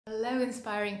Hello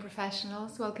inspiring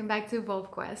professionals, welcome back to Evolve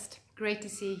Quest. Great to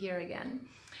see you here again.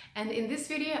 And in this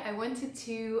video I wanted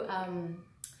to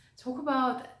talk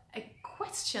about a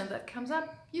question that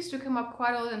used to come up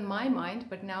quite a lot in my mind,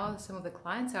 but now some of the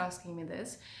clients are asking me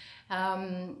this.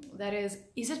 That is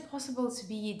it possible to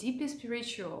be deeply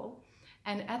spiritual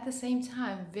and at the same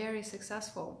time very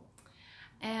successful?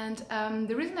 And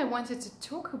the reason I wanted to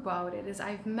talk about it is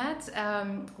I've met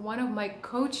one of my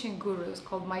coaching gurus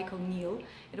called Michael Neill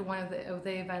at one of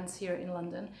the events here in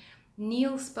London.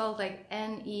 Neill spelled like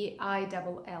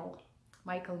N-E-I-L-L.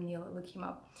 Michael Neill, look him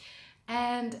up.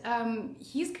 And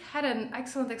he's had an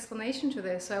excellent explanation to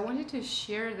this, so I wanted to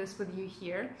share this with you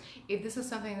here if this is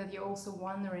something that you're also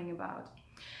wondering about.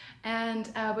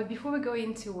 And but before we go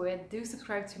into it, do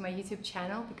subscribe to my YouTube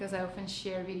channel because I often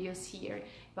share videos here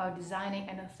about designing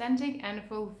an authentic and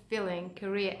fulfilling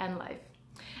career and life.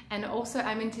 And also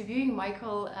I'm interviewing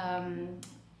Michael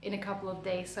in a couple of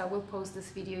days, so I will post this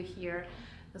video here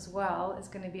as well. It's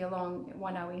going to be a long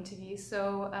 1-hour interview,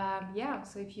 so yeah,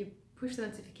 so if you push the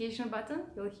notification button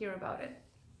you'll hear about it.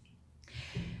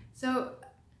 So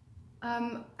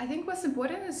I think what's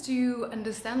important is to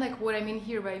understand like what I mean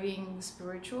here by being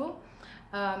spiritual.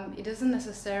 It doesn't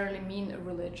necessarily mean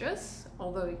religious,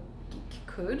 although it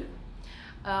could.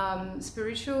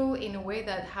 Spiritual in a way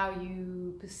that how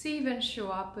you perceive and show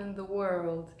up in the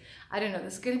world. I don't know,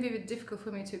 this is going to be a bit difficult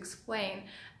for me to explain.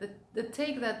 The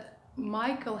take that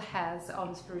Michael has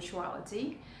on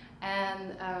spirituality,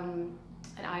 and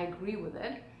I agree with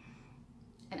it.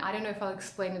 And I don't know if I'll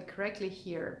explain it correctly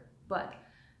here, but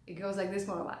it goes like this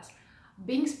more or less.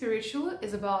 Being spiritual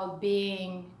is about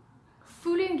being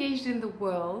fully engaged in the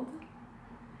world,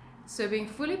 so being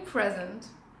fully present,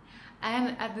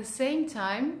 and at the same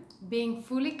time being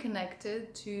fully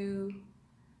connected to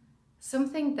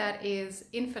something that is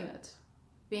infinite,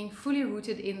 being fully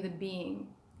rooted in the being,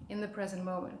 in the present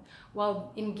moment,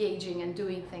 while engaging and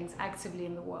doing things actively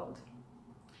in the world.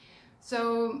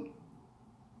 So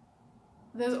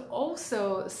there's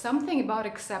also something about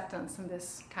acceptance in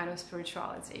this kind of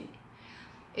spirituality.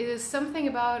 It is something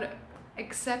about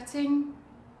accepting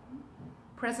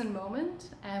present moment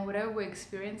and whatever we're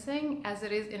experiencing as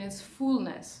it is in its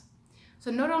fullness.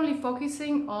 So not only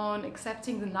focusing on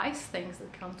accepting the nice things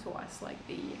that come to us, like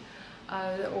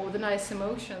or the nice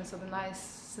emotions or the nice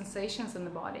sensations in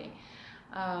the body.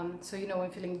 So you know,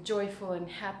 when feeling joyful and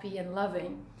happy and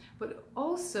loving, but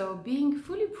also being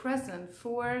fully present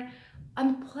for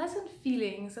unpleasant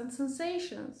feelings and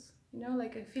sensations, you know,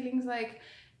 like feelings like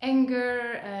anger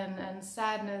and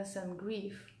sadness and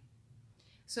grief.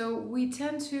 So we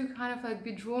tend to kind of like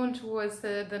be drawn towards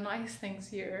the nice things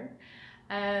here,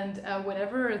 and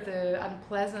whenever the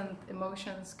unpleasant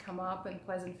emotions come up and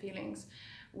pleasant feelings,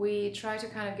 we try to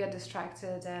kind of get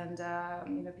distracted, and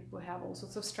you know, people have all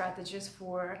sorts of strategies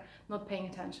for not paying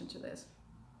attention to this.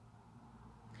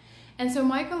 And so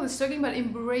Michael is talking about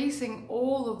embracing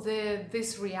all of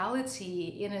this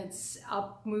reality in its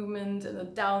up movement and the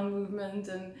down movement,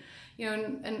 and you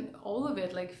know, and all of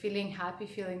it, like feeling happy,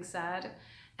 feeling sad,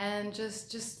 and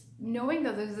just knowing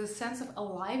that there's a sense of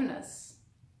aliveness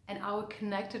and our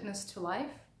connectedness to life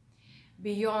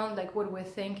beyond like what we're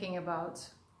thinking about,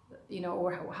 you know,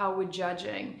 or how we're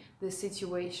judging this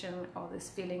situation or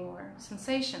this feeling or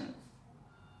sensation,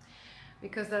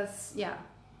 because that's, yeah.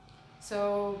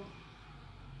 So,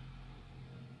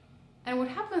 and what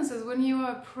happens is when you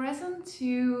are present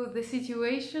to the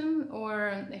situation or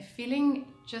a feeling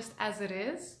just as it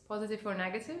is, positive or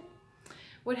negative,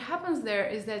 what happens there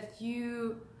is that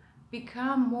you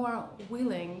become more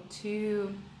willing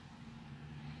to,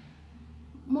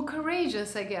 more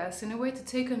courageous, I guess, in a way, to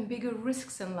take on bigger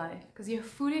risks in life, because you're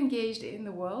fully engaged in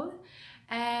the world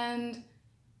and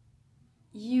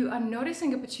you are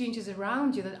noticing opportunities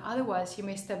around you that otherwise you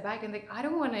may step back and think, I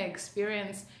don't want to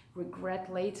experience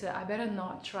regret later, I better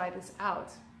not try this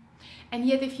out. And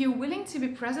yet if you're willing to be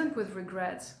present with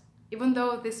regret, even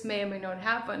though this may or may not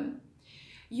happen,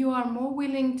 you are more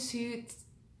willing to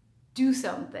do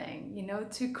something, you know,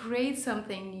 to create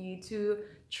something new, to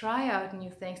try out new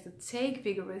things, to take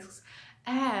bigger risks.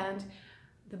 And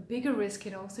the bigger risk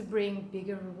can also bring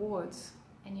bigger rewards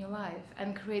in your life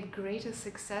and create greater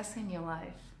success in your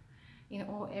life in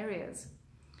all areas.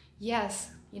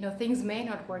 Yes, you know, things may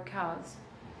not work out,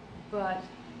 but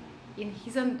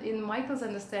in Michael's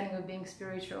understanding of being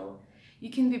spiritual, you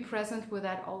can be present with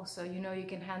that also, you know, you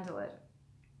can handle it.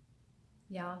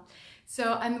 Yeah.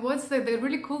 So, and what's the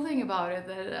really cool thing about it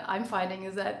that I'm finding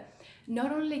is that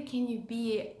not only can you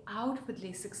be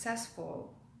outwardly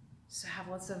successful, so have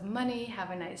lots of money,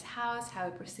 have a nice house,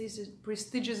 have a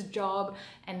prestigious job,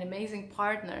 an amazing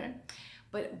partner,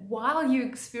 But while you're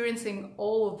experiencing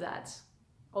all of that,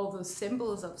 all those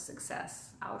symbols of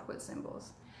success, outward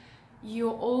symbols,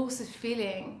 you're also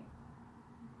feeling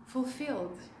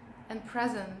fulfilled and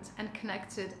present and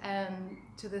connected and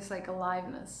to this like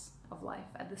aliveness of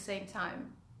life at the same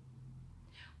time.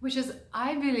 Which is,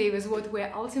 I believe, is what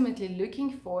we're ultimately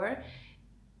looking for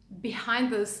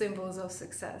behind those symbols of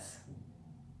success.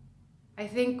 I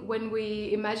think when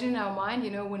we imagine in our mind,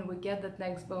 you know, when we get that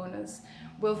next bonus,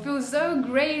 we'll feel so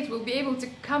great, we'll be able to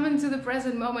come into the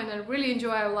present moment and really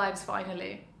enjoy our lives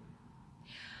finally.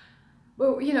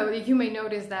 Well, you know, you may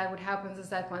notice that what happens is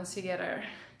that once you get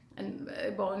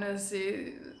a bonus,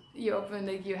 you open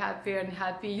it, you're happier and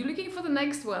happy, you're looking for the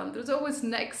next one. There's always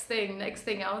next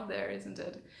thing out there, isn't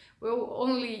it? Well,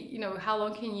 only, you know, how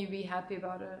long can you be happy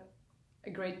about a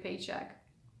great paycheck?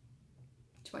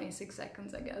 26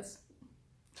 seconds, I guess.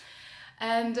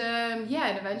 And yeah,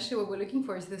 and eventually what we're looking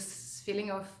for is this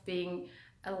feeling of being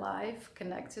alive,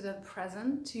 connected and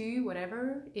present to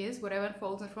whatever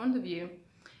unfolds in front of you.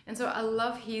 And so I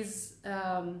love his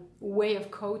way of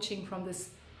coaching from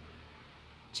this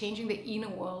changing the inner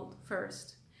world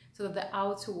first, so that the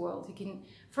outer world, you can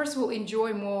first of all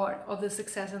enjoy more of the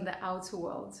success in the outer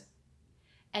world,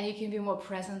 and you can be more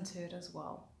present to it as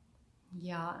well.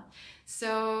 Yeah,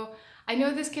 so I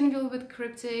know this can be a little bit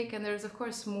cryptic, and there's of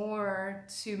course more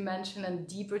to mention and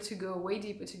way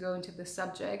deeper to go into the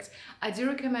subject. I do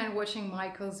recommend watching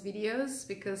Michael's videos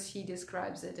because he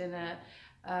describes it in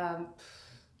a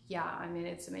yeah, I mean,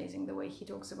 it's amazing the way he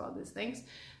talks about these things.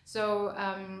 So,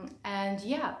 and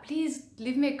yeah, please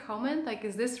leave me a comment, like,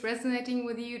 is this resonating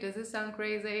with you? Does this sound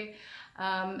crazy?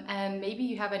 And maybe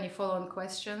you have any follow-on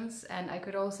questions, and I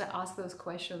could also ask those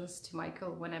questions to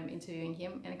Michael when I'm interviewing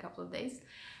him in a couple of days.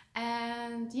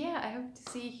 And yeah, I hope to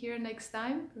see you here next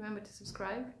time. Remember to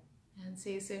subscribe, and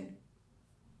see you soon.